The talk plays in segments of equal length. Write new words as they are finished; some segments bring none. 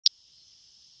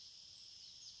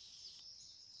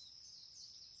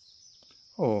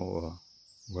Oh,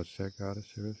 what's that, Goddess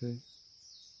Earthy?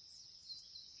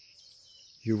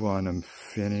 You want to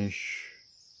finish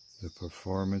the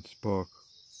performance book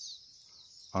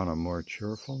on a more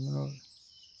cheerful note?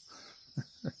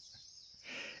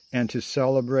 And to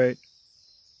celebrate,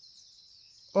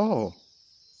 oh,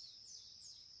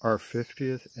 our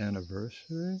 50th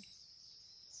anniversary?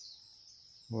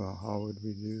 Well, how would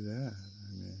we do that?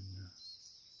 I mean,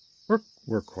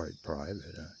 we're quite private.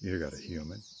 You got a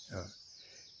human,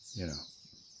 you know,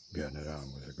 getting it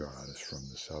on with a goddess from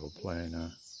the subtle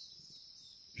plane.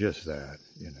 Just that,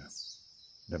 you know,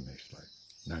 that makes like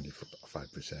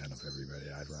 95% of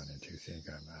everybody I run into think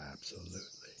I'm absolutely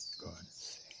going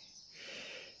insane.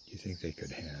 Do you think they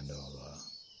could handle,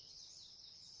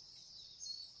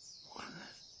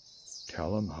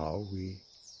 tell them how we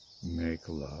make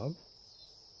love?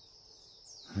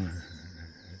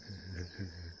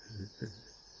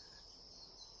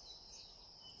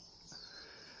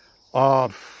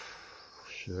 Oh,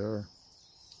 sure.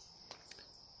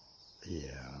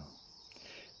 Yeah.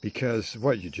 Because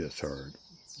what you just heard,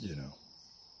 you know,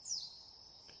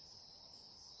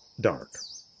 dark,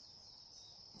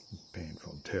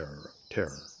 painful, terrorizing.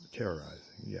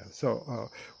 Yeah. So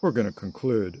we're going to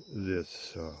conclude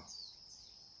this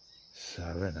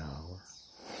 7-hour,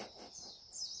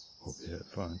 hope you had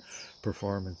fun,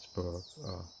 performance book.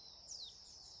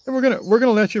 And we're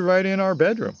gonna let you right in our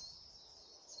bedroom.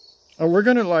 We're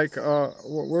gonna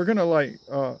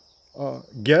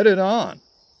get it on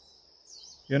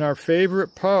in our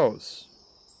favorite pose.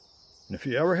 And if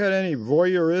you ever had any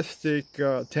voyeuristic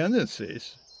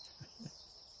tendencies,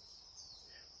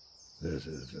 this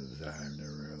is the time to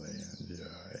really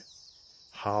enjoy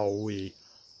how we.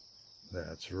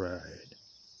 That's right.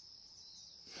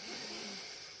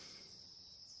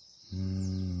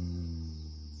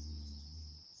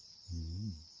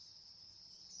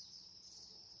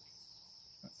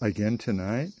 Again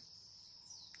tonight?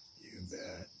 You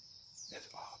bet. As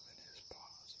often as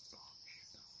possible.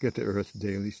 Get the Earth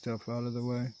Daily stuff out of the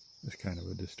way. It's kind of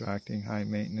a distracting, high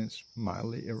maintenance,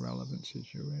 mildly irrelevant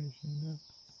situation.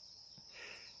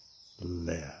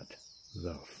 Let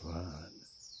the fun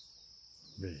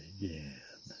begin.